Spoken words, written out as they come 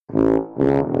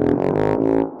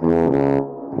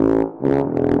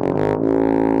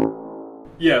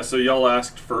Yeah, so y'all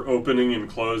asked for opening and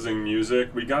closing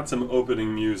music. We got some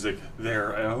opening music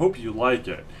there. I hope you like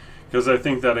it, because I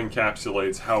think that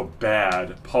encapsulates how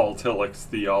bad Paul Tillich's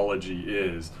theology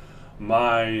is.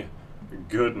 My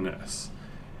goodness.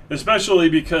 Especially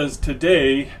because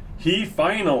today he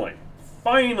finally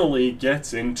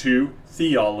gets into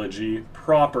theology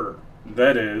proper.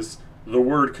 That is, the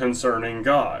word concerning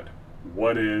God.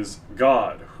 What is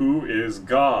God? Who is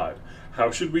God? How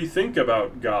should we think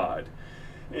about God?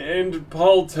 And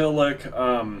Paul Tillich,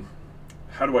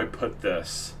 how do I put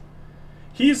this?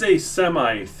 He's a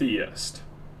semi-theist.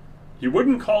 He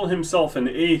wouldn't call himself an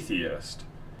atheist.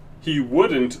 He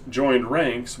wouldn't join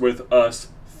ranks with us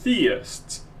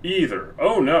theists either.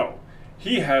 Oh no.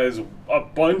 He has a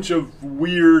bunch of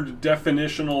weird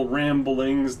definitional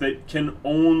ramblings that can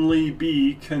only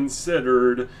be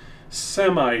considered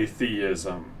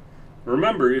semi-theism.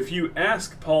 Remember, if you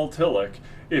ask Paul Tillich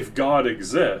if God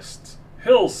exists,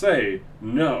 he'll say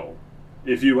no.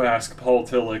 If you ask Paul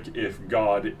Tillich if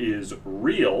God is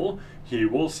real, he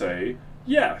will say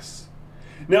yes.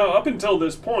 Now, up until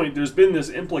this point, there's been this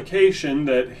implication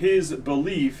that his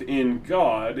belief in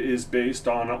God is based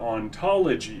on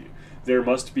ontology. There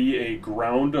must be a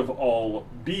ground of all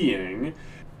being,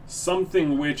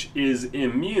 something which is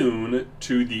immune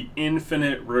to the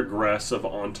infinite regress of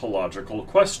ontological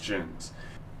questions.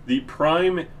 The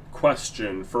prime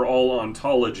question for all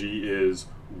ontology is,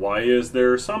 why is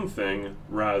there something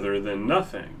rather than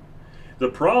nothing? The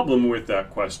problem with that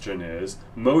question is,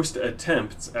 most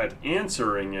attempts at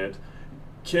answering it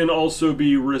can also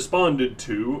be responded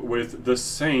to with the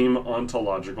same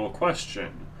ontological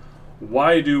question.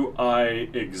 Why do I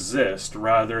exist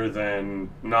rather than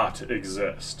not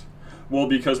exist? Well,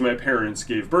 because my parents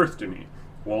gave birth to me.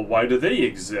 Well, why do they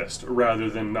exist rather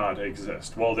than not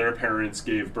exist? Well, their parents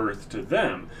gave birth to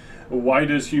them. Why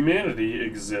does humanity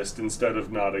exist instead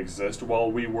of not exist?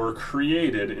 Well, we were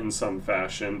created in some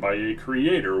fashion by a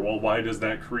creator. Well, why does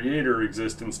that creator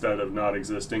exist instead of not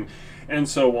existing? And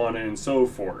so on and so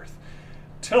forth.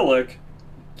 Tillich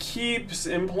keeps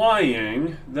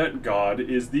implying that God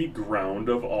is the ground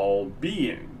of all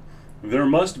being. There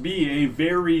must be a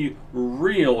very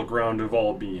real ground of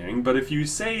all being, but if you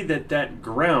say that that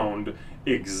ground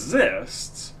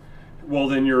exists, well,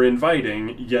 then you're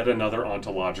inviting yet another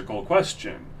ontological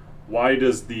question. Why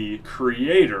does the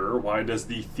creator, why does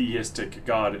the theistic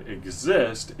God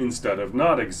exist instead of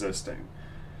not existing?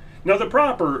 Now, the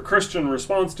proper Christian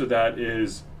response to that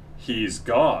is, he's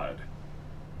God.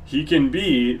 He can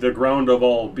be the ground of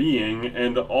all being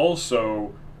and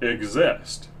also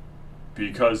exist,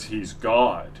 because he's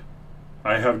God.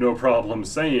 I have no problem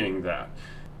saying that.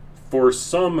 For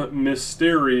some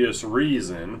mysterious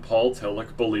reason, Paul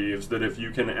Tillich believes that if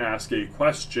you can ask a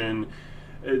question,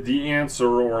 the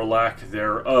answer or lack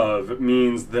thereof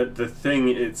means that the thing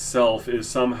itself is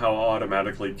somehow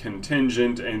automatically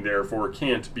contingent and therefore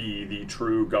can't be the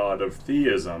true God of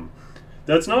theism.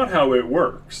 That's not how it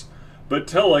works. But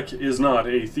Tillich is not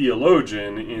a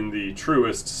theologian in the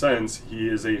truest sense. He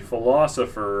is a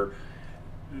philosopher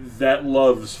that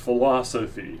loves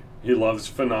philosophy. He loves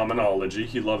phenomenology,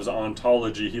 he loves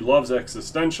ontology, he loves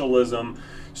existentialism,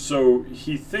 so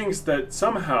he thinks that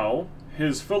somehow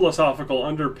his philosophical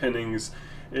underpinnings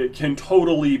can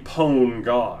totally pwn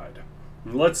God.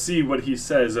 Let's see what he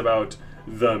says about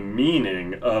the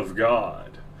meaning of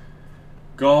God.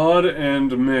 God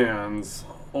and man's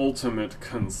ultimate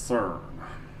concern.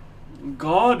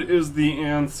 God is the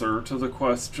answer to the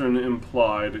question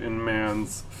implied in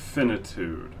man's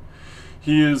finitude.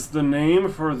 He is the name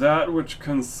for that which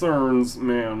concerns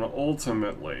man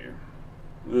ultimately.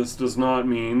 This does not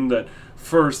mean that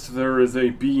first there is a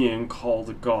being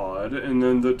called God, and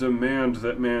then the demand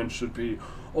that man should be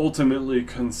ultimately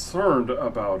concerned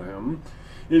about him.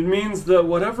 It means that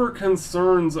whatever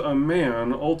concerns a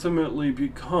man ultimately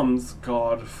becomes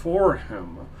God for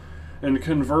him. And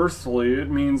conversely, it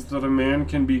means that a man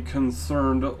can be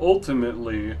concerned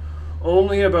ultimately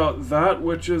only about that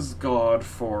which is God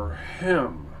for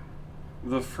him.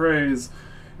 The phrase,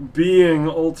 being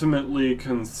ultimately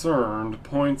concerned,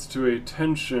 points to a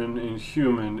tension in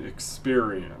human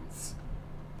experience.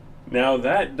 Now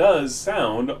that does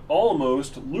sound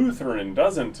almost Lutheran,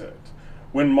 doesn't it?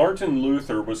 When Martin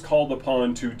Luther was called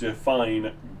upon to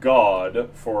define God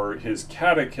for his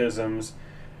catechisms,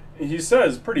 he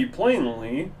says pretty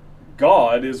plainly,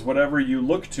 God is whatever you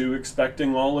look to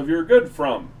expecting all of your good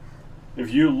from.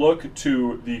 If you look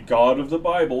to the God of the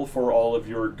Bible for all of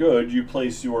your good, you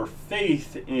place your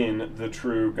faith in the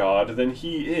true God, then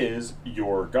he is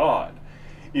your God.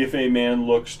 If a man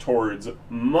looks towards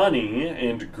money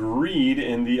and greed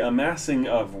and the amassing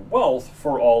of wealth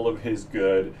for all of his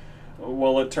good,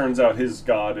 well, it turns out his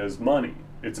god is money.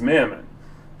 It's mammon.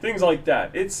 Things like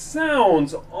that. It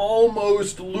sounds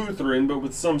almost Lutheran, but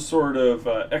with some sort of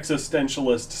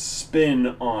existentialist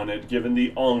spin on it, given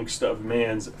the angst of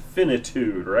man's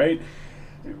finitude, right?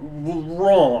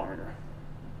 Wrong.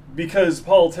 Because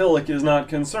Paul Tillich is not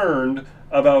concerned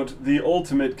about the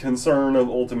ultimate concern of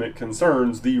ultimate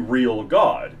concerns, the real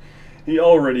God. He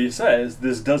already says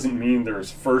this doesn't mean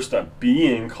there's first a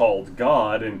being called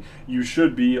God, and you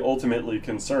should be ultimately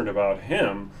concerned about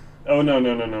him. Oh,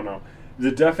 no.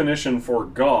 The definition for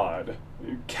God,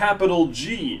 capital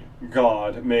G,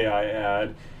 God, may I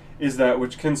add, is that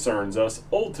which concerns us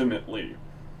ultimately.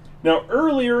 Now,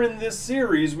 earlier in this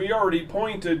series, we already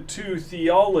pointed to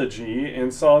theology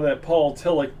and saw that Paul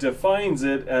Tillich defines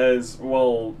it as,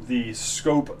 well, the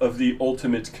scope of the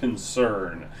ultimate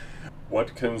concern.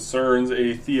 What concerns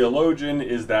a theologian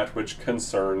is that which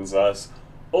concerns us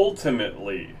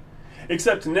ultimately.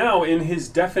 Except now, in his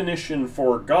definition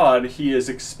for God, he has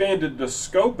expanded the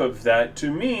scope of that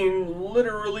to mean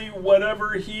literally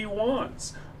whatever he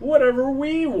wants. Whatever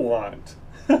we want.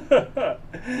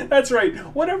 That's right.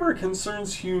 Whatever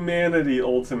concerns humanity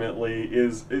ultimately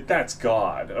that's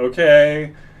God,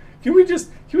 okay? Can we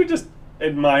just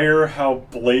admire how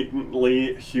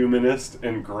blatantly humanist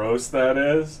and gross that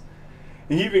is?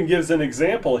 He even gives an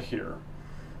example here.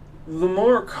 The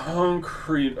more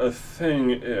concrete a thing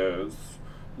is,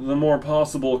 the more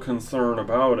possible concern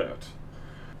about it.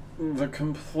 The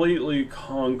completely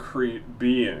concrete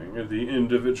being, the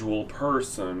individual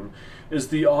person, is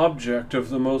the object of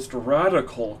the most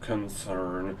radical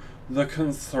concern, the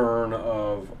concern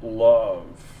of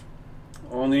love.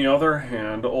 On the other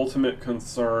hand, ultimate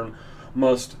concern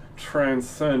must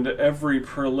transcend every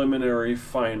preliminary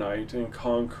finite and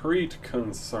concrete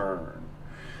concern.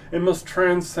 It must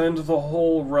transcend the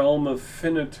whole realm of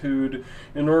finitude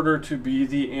in order to be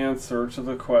the answer to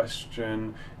the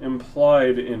question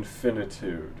implied in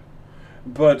finitude.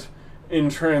 But in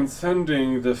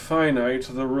transcending the finite,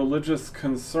 the religious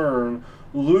concern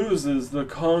loses the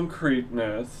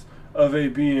concreteness of a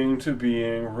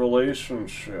being-to-being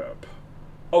relationship.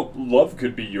 Oh, love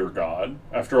could be your God.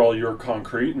 After all, you're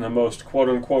concrete, and the most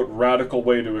quote-unquote radical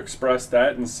way to express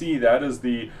that and see that is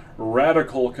the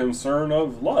radical concern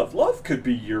of love. Love could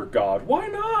be your God. Why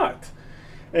not?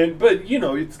 But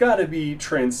it's got to be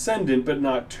transcendent, but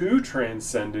not too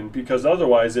transcendent, because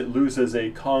otherwise it loses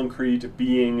a concrete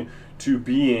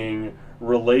being-to-being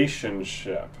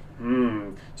relationship.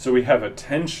 So we have a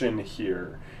tension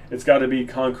here. It's got to be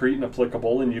concrete and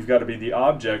applicable, and you've got to be the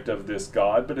object of this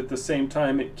God, but at the same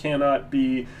time, it cannot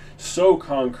be so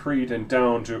concrete and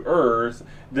down to earth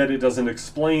that it doesn't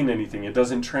explain anything. It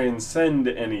doesn't transcend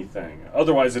anything.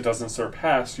 Otherwise, it doesn't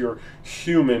surpass your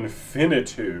human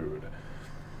finitude.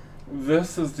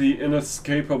 This is the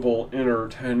inescapable inner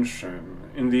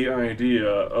tension in the idea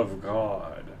of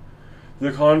God.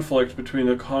 The conflict between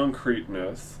the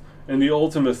concreteness and the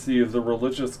ultimacy of the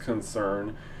religious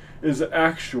concern is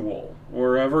actual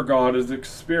wherever God is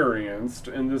experienced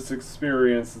and this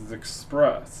experience is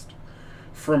expressed,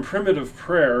 from primitive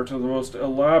prayer to the most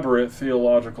elaborate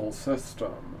theological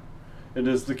system. It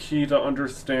is the key to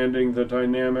understanding the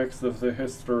dynamics of the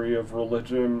history of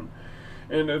religion,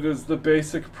 and it is the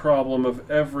basic problem of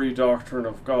every doctrine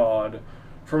of God,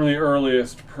 from the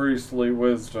earliest priestly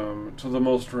wisdom to the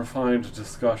most refined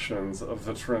discussions of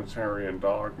the Trinitarian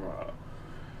dogma.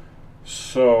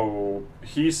 So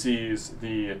he sees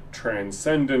the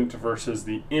transcendent versus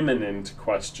the immanent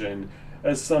question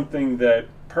as something that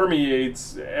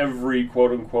permeates every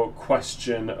quote-unquote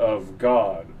question of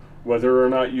God. Whether or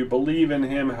not you believe in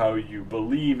him, how you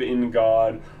believe in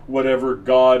God, whatever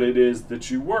God it is that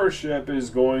you worship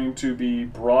is going to be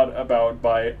brought about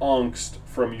by angst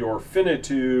from your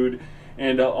finitude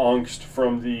and angst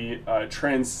from the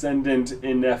transcendent,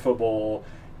 ineffable,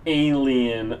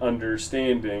 alien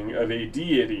understanding of a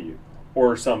deity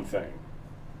or something.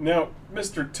 Now,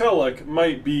 Mr. Tillich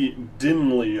might be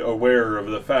dimly aware of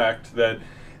the fact that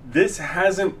this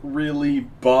hasn't really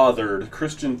bothered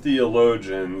Christian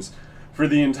theologians for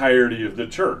the entirety of the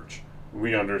church.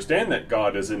 We understand that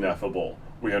God is ineffable.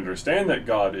 We understand that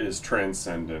God is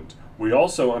transcendent. We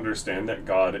also understand that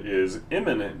God is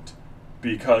immanent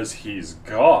because he's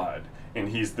God, and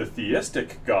he's the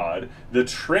theistic God, the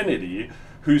Trinity,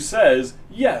 who says,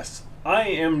 yes, I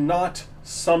am not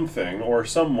something or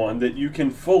someone that you can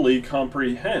fully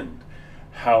comprehend.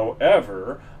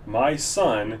 However, my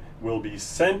Son will be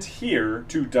sent here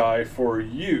to die for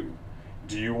you.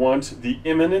 Do you want the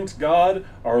immanent God?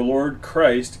 Our Lord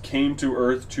Christ came to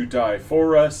earth to die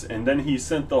for us, and then he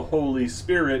sent the Holy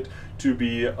Spirit to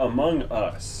be among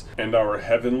us. And our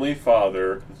Heavenly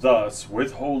Father, thus,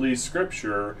 with Holy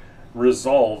Scripture,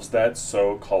 resolves that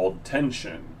so-called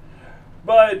tension.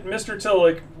 But Mr.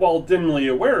 Tillich, while dimly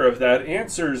aware of that,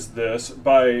 answers this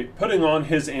by putting on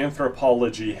his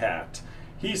anthropology hat.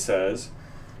 He says,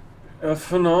 a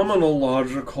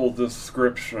phenomenological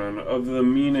description of the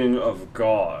meaning of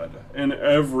God in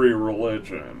every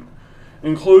religion,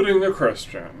 including the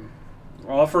Christian,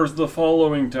 offers the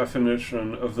following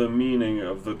definition of the meaning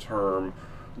of the term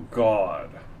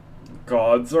God.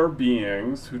 Gods are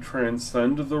beings who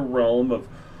transcend the realm of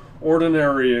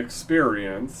ordinary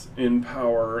experience in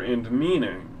power and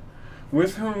meaning,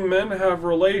 with whom men have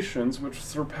relations which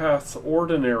surpass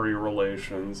ordinary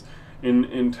relations in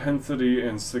intensity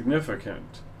and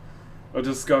significance. A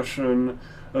discussion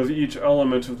of each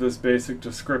element of this basic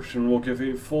description will give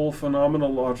a full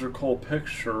phenomenological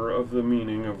picture of the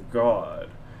meaning of God,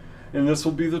 and this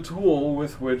will be the tool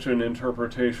with which an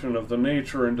interpretation of the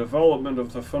nature and development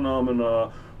of the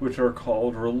phenomena which are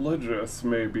called religious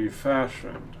may be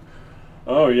fashioned.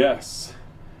 Oh yes,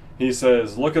 he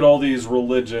says, look at all these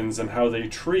religions and how they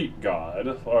treat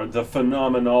God, or the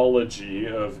phenomenology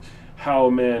of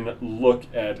how men look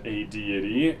at a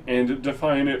deity and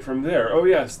define it from there. Oh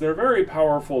yes, they're very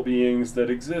powerful beings that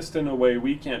exist in a way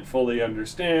we can't fully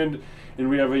understand, and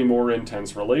we have a more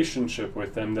intense relationship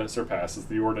with them that surpasses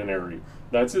the ordinary.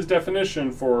 That's his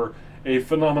definition for a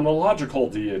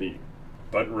phenomenological deity.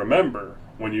 But remember,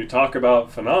 when you talk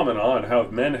about phenomena and how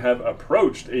men have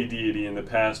approached a deity in the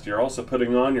past, you're also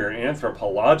putting on your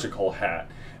anthropological hat,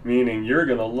 meaning you're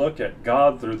going to look at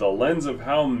God through the lens of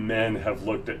how men have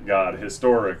looked at God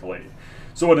historically.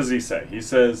 So what does he say? He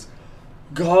says,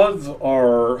 gods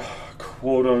are,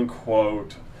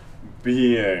 quote-unquote,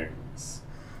 beings.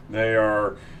 They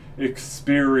are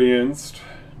experienced,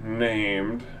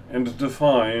 named, and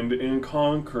defined in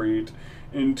concrete,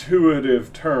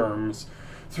 intuitive terms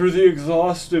through the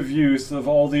exhaustive use of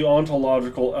all the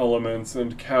ontological elements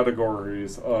and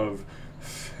categories of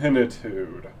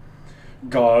finitude.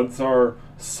 Gods are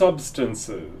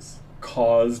substances,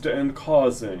 caused and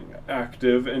causing,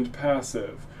 active and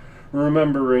passive,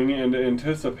 remembering and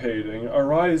anticipating,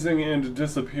 arising and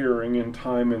disappearing in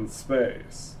time and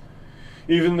space.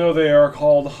 Even though they are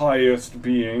called highest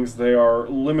beings, they are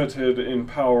limited in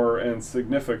power and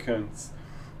significance.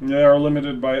 They are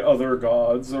limited by other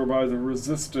gods or by the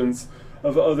resistance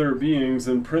of other beings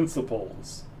and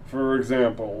principles, for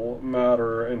example,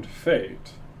 matter and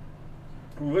fate.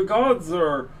 The gods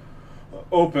are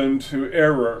open to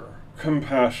error,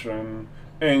 compassion,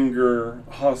 anger,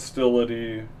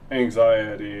 hostility,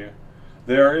 anxiety.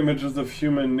 They are images of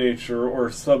human nature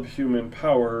or subhuman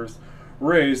powers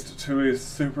raised to a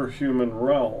superhuman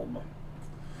realm.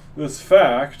 This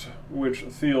fact, which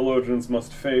theologians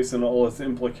must face in all its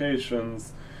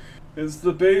implications, is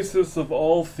the basis of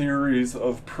all theories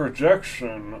of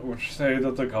projection, which say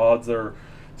that the gods are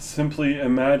simply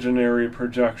imaginary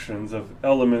projections of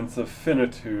elements of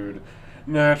finitude,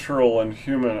 natural and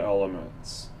human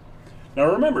elements. Now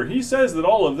remember, he says that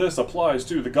all of this applies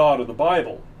to the God of the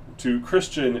Bible, to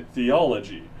Christian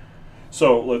theology.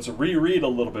 So let's reread a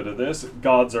little bit of this.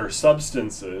 Gods are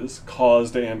substances,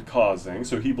 caused and causing,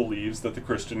 so he believes that the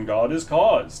Christian God is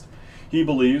caused. He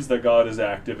believes that God is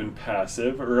active and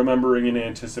passive, remembering and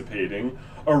anticipating,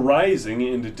 arising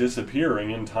and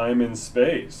disappearing in time and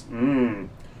space.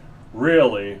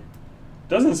 Really?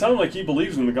 Doesn't sound like he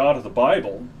believes in the God of the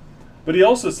Bible. But he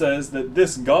also says that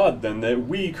this God, then, that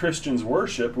we Christians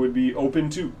worship would be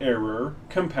open to error,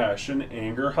 compassion,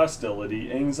 anger,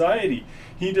 hostility, anxiety.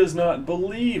 He does not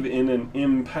believe in an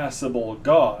impassible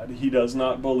God. He does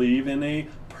not believe in a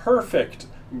perfect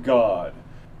God,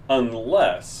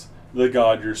 unless the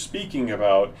God you're speaking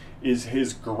about is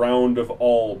his ground of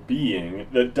all being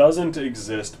that doesn't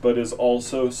exist but is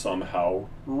also somehow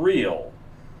real.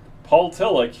 Paul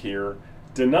Tillich here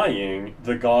denying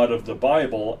the God of the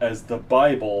Bible as the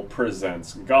Bible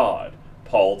presents God.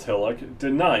 Paul Tillich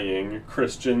denying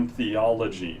Christian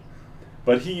theology.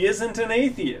 But he isn't an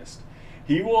atheist.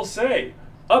 He will say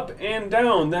up and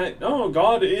down that, oh,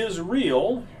 God is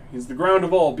real. He's the ground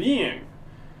of all being.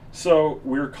 So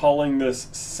we're calling this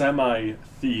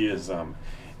semitheism.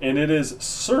 And it is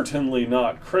certainly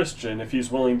not Christian if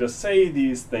he's willing to say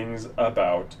these things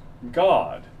about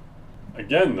God.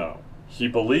 Again, though, he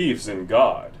believes in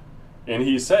God, and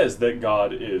he says that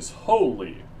God is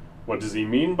holy. What does he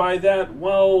mean by that?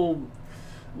 Well,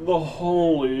 the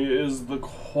holy is the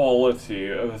quality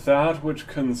of that which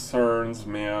concerns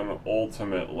man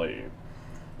ultimately.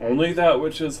 Only that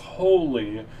which is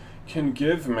holy can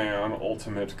give man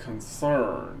ultimate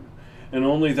concern, and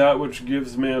only that which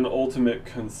gives man ultimate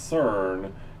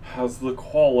concern has the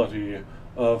quality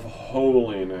of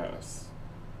holiness.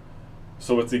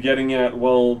 So what's he getting at?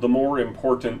 Well, the more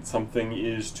important something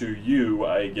is to you,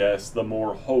 I guess, the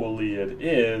more holy it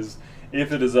is,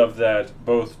 if it is of that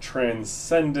both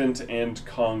transcendent and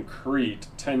concrete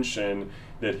tension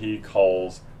that he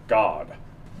calls God.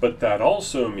 But that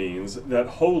also means that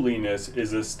holiness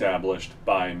is established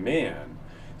by man.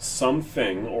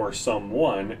 Something or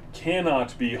someone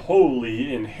cannot be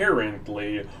holy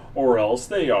inherently, or else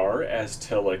they are, as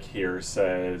Tillich here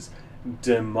says,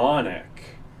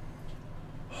 demonic.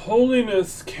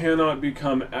 Holiness cannot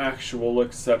become actual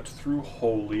except through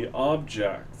holy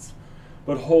objects.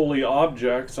 But holy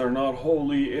objects are not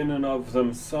holy in and of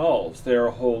themselves. They are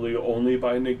holy only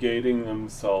by negating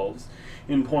themselves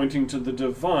in pointing to the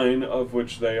divine of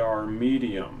which they are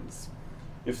mediums.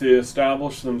 If they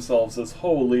establish themselves as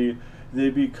holy, they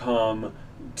become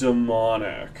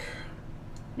demonic.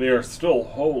 They are still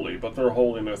holy, but their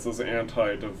holiness is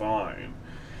anti-divine.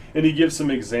 And he gives some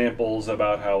examples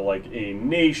about how, like, a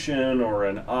nation or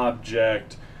an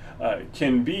object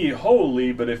can be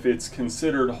holy, but if it's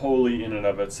considered holy in and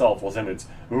of itself, well, then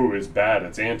it's bad,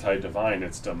 it's anti-divine,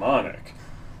 it's demonic.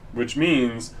 Which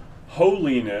means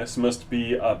holiness must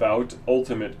be about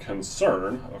ultimate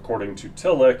concern, according to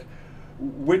Tillich,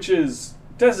 which is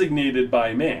designated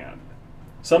by man.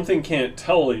 Something can't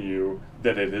tell you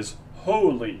that it is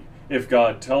holy. If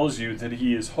God tells you that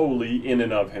he is holy in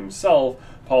and of himself,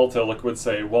 Paul Tillich would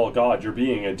say, well, God, you're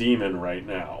being a demon right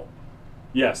now.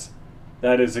 Yes,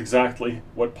 that is exactly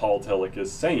what Paul Tillich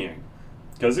is saying.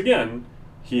 Because again,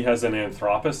 he has an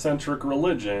anthropocentric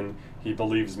religion. He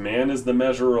believes man is the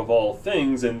measure of all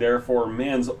things, and therefore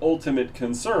man's ultimate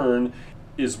concern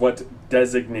is what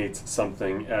designates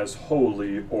something as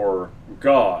holy or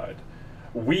God.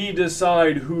 We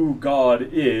decide who God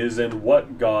is and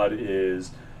what God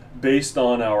is based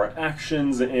on our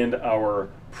actions and our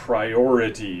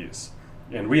priorities.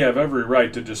 And we have every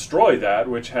right to destroy that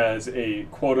which has a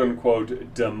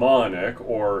quote-unquote demonic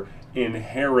or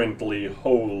inherently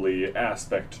holy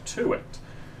aspect to it.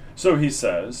 So he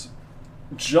says,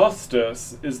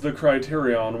 justice is the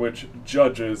criterion which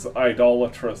judges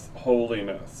idolatrous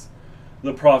holiness.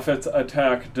 The prophets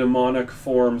attack demonic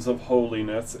forms of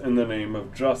holiness in the name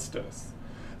of justice.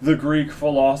 The Greek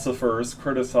philosophers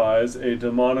criticize a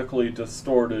demonically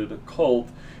distorted cult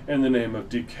in the name of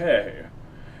decay.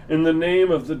 In the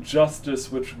name of the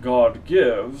justice which God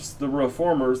gives, the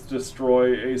reformers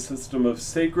destroy a system of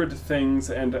sacred things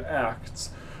and acts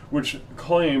which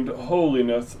claimed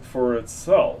holiness for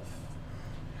itself.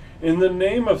 In the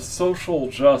name of social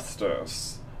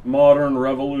justice, modern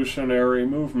revolutionary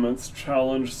movements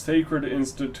challenge sacred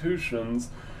institutions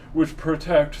which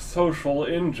protect social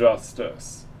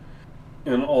injustice.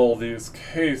 In all these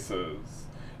cases,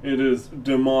 it is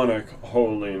demonic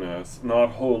holiness,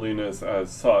 not holiness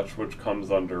as such, which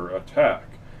comes under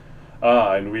attack.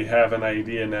 And we have an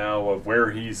idea now of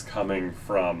where he's coming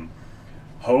from.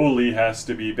 Holy has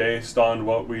to be based on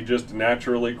what we just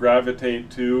naturally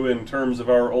gravitate to in terms of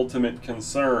our ultimate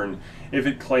concern. If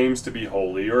it claims to be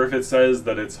holy, or if it says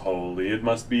that it's holy, it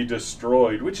must be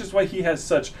destroyed, which is why he has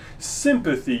such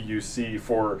sympathy, you see,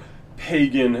 for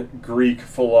pagan Greek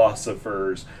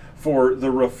philosophers, for the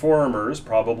reformers,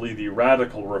 probably the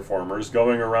radical reformers,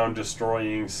 going around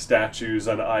destroying statues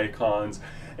and icons.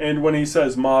 And when he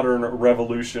says modern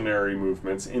revolutionary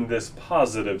movements, in this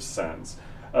positive sense,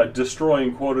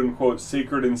 destroying quote-unquote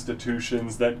sacred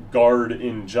institutions that guard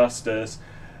injustice,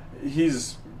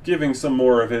 he's giving some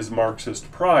more of his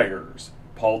Marxist priors.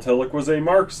 Paul Tillich was a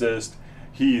Marxist.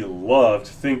 He loved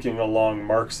thinking along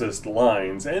Marxist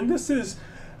lines, and this is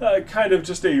kind of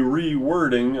just a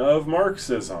rewording of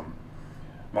Marxism.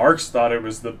 Marx thought it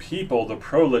was the people, the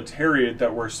proletariat,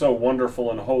 that were so wonderful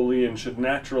and holy and should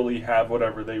naturally have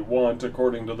whatever they want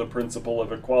according to the principle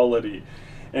of equality.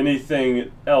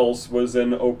 Anything else was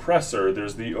an oppressor.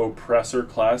 There's the oppressor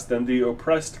class, then the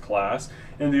oppressed class,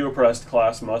 and the oppressed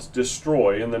class must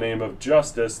destroy, in the name of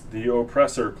justice, the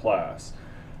oppressor class.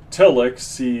 Tillich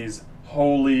sees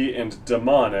holy and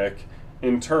demonic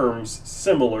in terms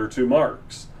similar to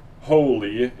Marx.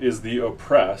 Holy is the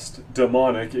oppressed,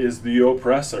 demonic is the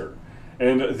oppressor,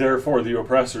 and therefore the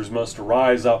oppressors must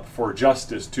rise up for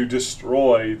justice to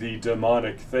destroy the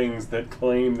demonic things that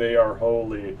claim they are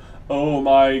holy. Oh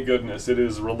my goodness, it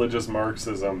is religious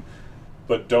Marxism.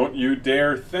 But don't you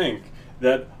dare think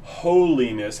that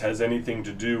holiness has anything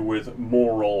to do with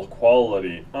moral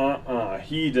quality.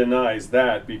 He denies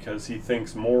that because he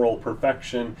thinks moral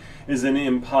perfection is an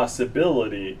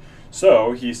impossibility.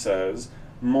 So, he says,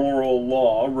 moral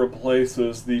law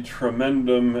replaces the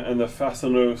tremendum and the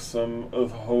fascinosum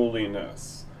of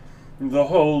holiness. The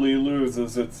holy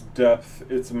loses its depth,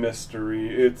 its mystery,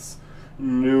 its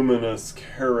numinous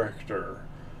character.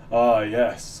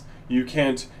 Yes, you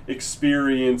can't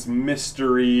experience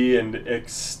mystery and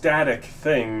ecstatic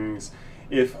things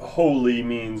if holy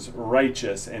means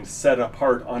righteous and set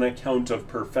apart on account of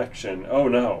perfection. Oh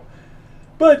no.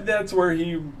 But that's where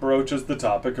he broaches the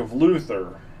topic of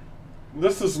Luther.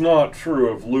 This is not true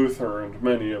of Luther and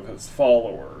many of his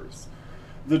followers.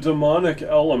 The demonic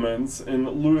elements in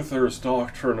Luther's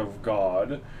doctrine of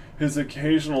God, his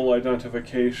occasional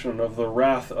identification of the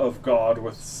wrath of God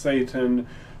with Satan,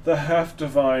 the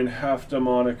half-divine,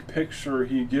 half-demonic picture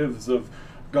he gives of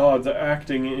God's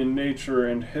acting in nature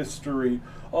and history,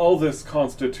 all this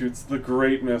constitutes the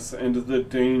greatness and the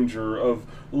danger of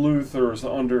Luther's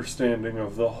understanding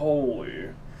of the holy.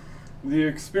 The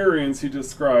experience he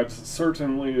describes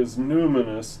certainly is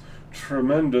numinous,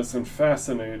 tremendous, and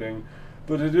fascinating,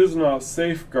 but it is not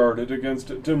safeguarded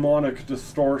against demonic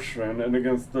distortion and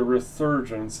against the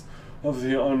resurgence of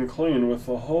the unclean with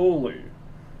the holy.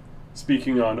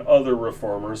 Speaking on other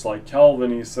reformers like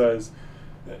Calvin, he says,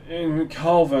 in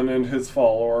Calvin and his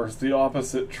followers, the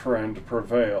opposite trend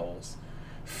prevails.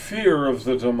 Fear of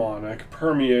the demonic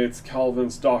permeates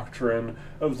Calvin's doctrine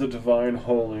of the divine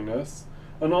holiness.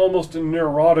 An almost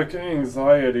neurotic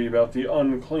anxiety about the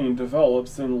unclean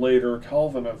develops in later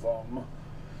Calvinism.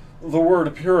 The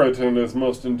word Puritan is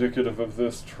most indicative of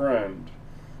this trend.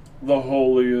 The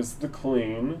holy is the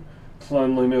clean.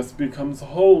 Cleanliness becomes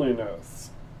holiness.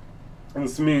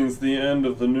 This means the end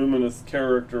of the numinous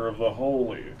character of the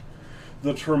holy.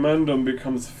 The tremendum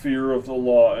becomes fear of the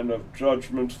law and of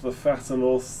judgment. The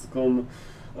fascinosum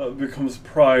becomes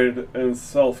pride and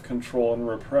self-control and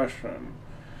repression.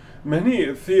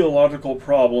 Many theological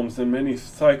problems and many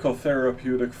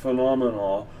psychotherapeutic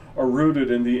phenomena are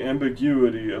rooted in the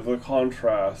ambiguity of the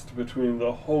contrast between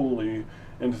the holy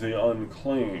and the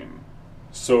unclean.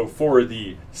 So for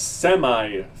the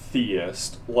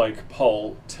semi-theist, like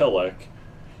Paul Tillich,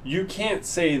 you can't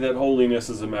say that holiness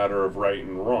is a matter of right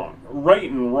and wrong. Right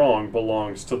and wrong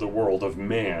belongs to the world of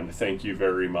man, thank you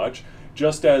very much,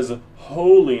 just as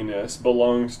holiness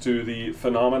belongs to the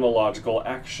phenomenological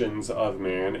actions of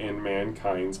man and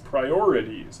mankind's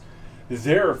priorities.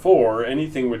 Therefore,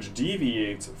 anything which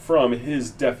deviates from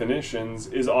his definitions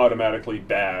is automatically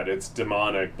bad, it's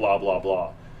demonic, blah blah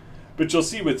blah. But you'll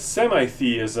see with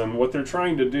semi-theism, what they're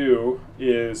trying to do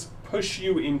is push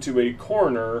you into a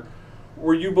corner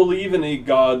where you believe in a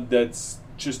God that's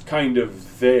just kind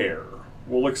of there.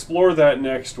 We'll explore that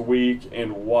next week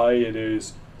and why it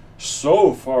is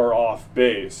so far off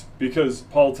base, because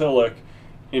Paul Tillich,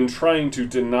 in trying to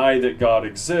deny that God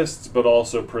exists but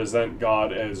also present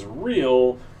God as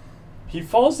real, he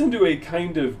falls into a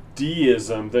kind of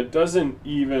deism that doesn't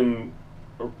even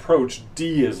approach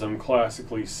deism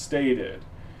classically stated.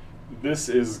 This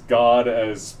is God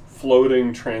as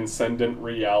floating transcendent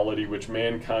reality which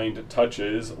mankind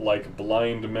touches, like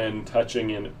blind men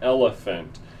touching an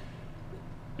elephant.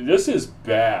 This is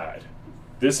bad.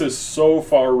 This is so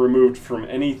far removed from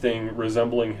anything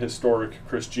resembling historic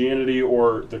Christianity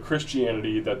or the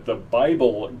Christianity that the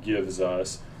Bible gives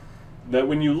us, that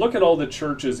when you look at all the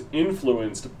churches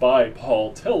influenced by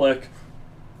Paul Tillich,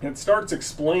 it starts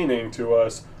explaining to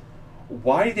us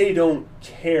why they don't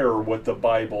care what the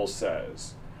Bible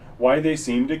says, why they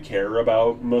seem to care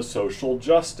about social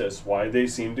justice, why they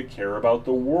seem to care about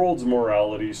the world's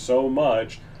morality so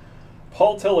much.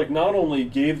 Paul Tillich not only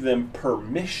gave them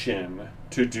permission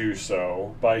to do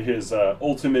so by his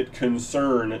ultimate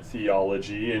concern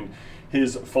theology and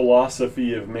his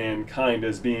philosophy of mankind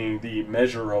as being the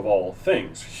measure of all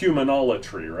things,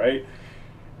 humanologry, right?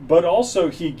 But also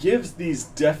he gives these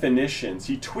definitions,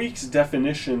 he tweaks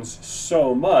definitions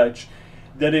so much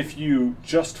that if you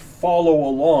just follow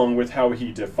along with how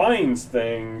he defines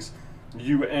things,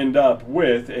 you end up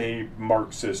with a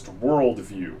Marxist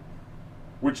worldview,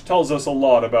 which tells us a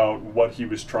lot about what he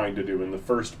was trying to do in the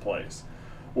first place.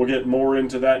 We'll get more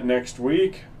into that next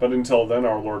week, but until then,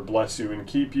 our Lord bless you and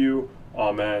keep you.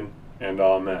 Amen and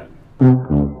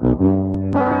amen.